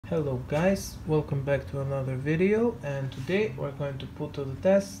Hello guys, welcome back to another video, and today we're going to put to the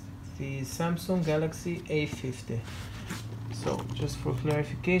test the Samsung Galaxy A50. So just for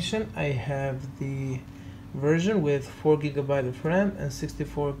clarification, I have the version with 4 GB of RAM and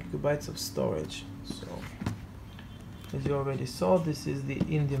 64 GB of storage. So as you already saw, this is the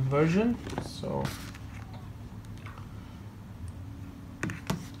Indian version. So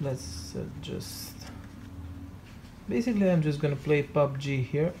let's basically I'm just gonna play PUBG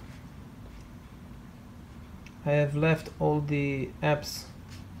here. I have left all the apps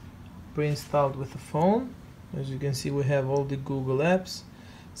pre-installed with the phone. As you can see, we have all the Google apps,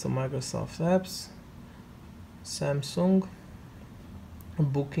 some Microsoft apps, Samsung,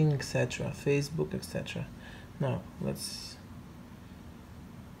 Booking, etc., Facebook, etc. Now let's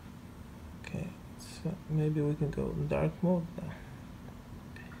so maybe we can go in dark mode now.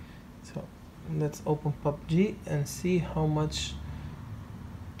 So let's open PUBG and see how much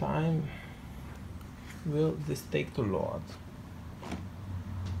time will this take to load.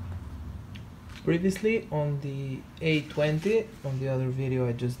 Previously on the A20, on the other video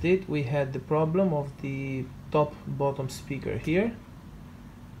I just did, we had the problem of the top bottom speaker here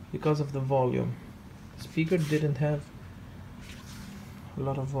because of the volume. The speaker didn't have a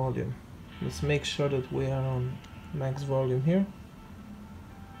lot of volume. Let's make sure that we are on max volume here.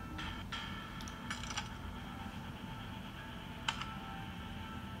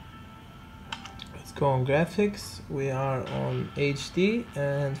 Go on graphics, we are on HD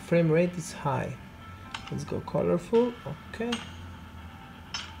and frame rate is high. Let's go colorful.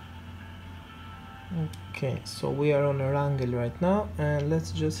 Okay, so we are on Erangel right now, and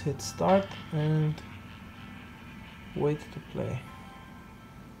let's just hit start and wait to play.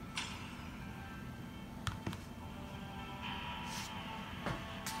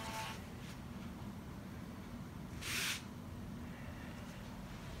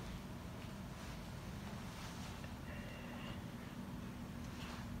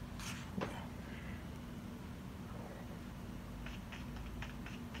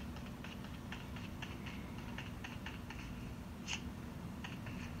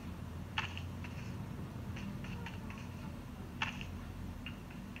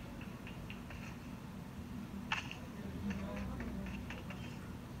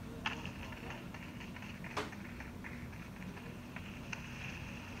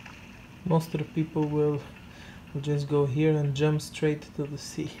 Most of the people will just go here and jump straight to the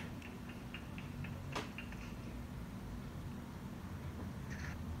sea.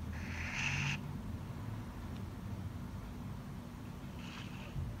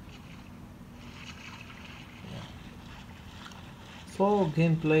 Full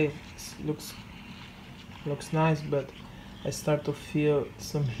gameplay looks nice, but I start to feel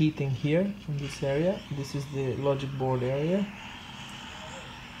some heating here in this area. This is the logic board area.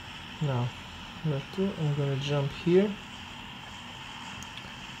 Now, I'm gonna jump here.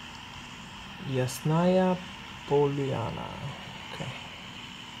 Yasnaya Poliana. Okay.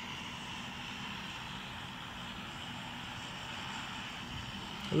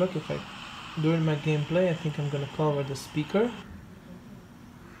 Look, if during my gameplay, I think I'm gonna cover the speaker,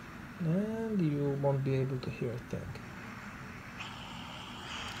 and you won't be able to hear a thing.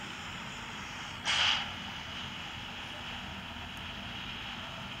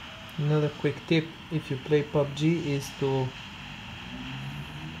 Another quick tip if you play PUBG is to,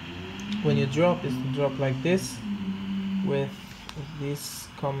 when you drop, is to drop like this with this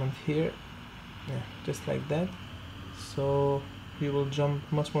command here, just like that, so you will jump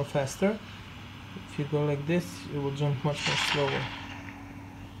much more faster. If you go like this, you will jump much more slower.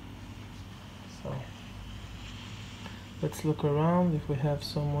 So let's look around if we have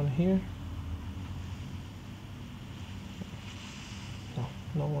someone here.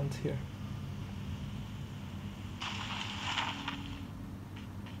 No one's here.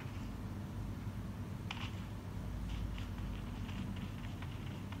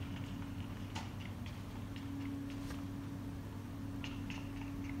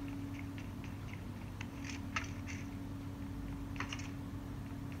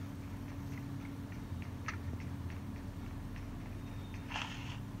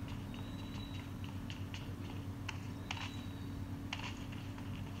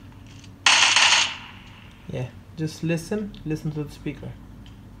 Yeah, just listen to the speaker.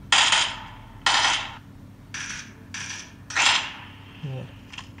 Yeah,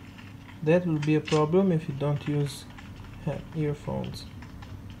 that will be a problem if you don't use earphones.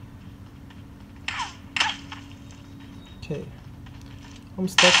 Okay, I'm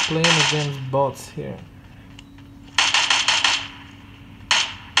stuck playing against bots here.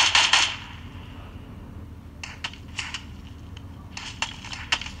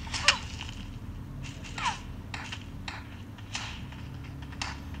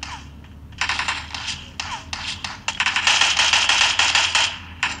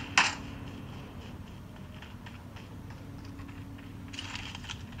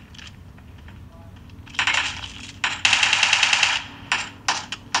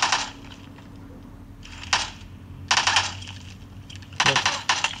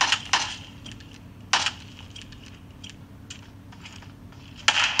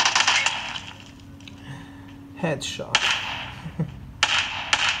 Headshot.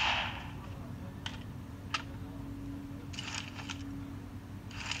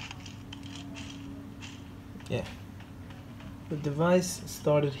 Yeah, the device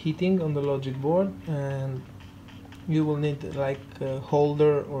started heating on the logic board, and you will need like a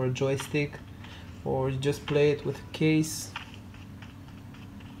holder or a joystick, or you just play it with a case.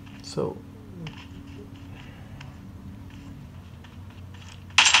 So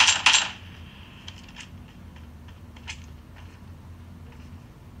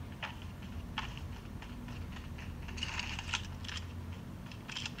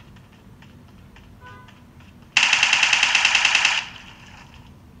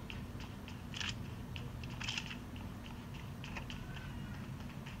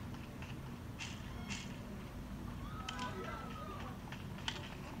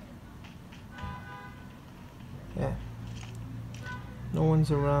yeah, no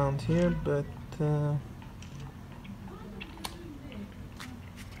one's around here, but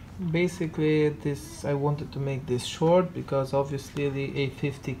basically this, I wanted to make this short because obviously the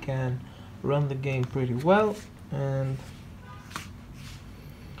A50 can run the game pretty well. And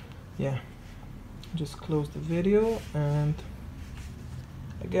yeah, just close the video, and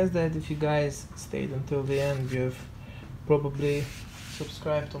I guess that if you guys stayed until the end, you've probably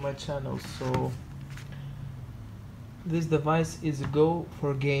subscribed to my channel. So this device is a go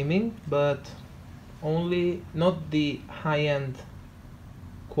for gaming, but only not the high-end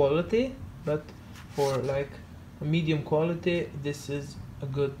quality, but for like a medium quality, this is a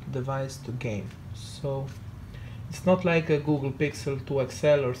good device to game. So it's not like a Google Pixel 2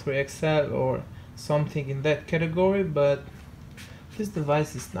 XL or 3 XL or something in that category, but this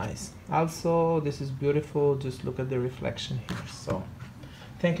device is nice. Also, this is beautiful, just look at the reflection here. So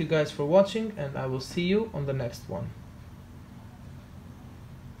thank you guys for watching, and I will see you on the next one.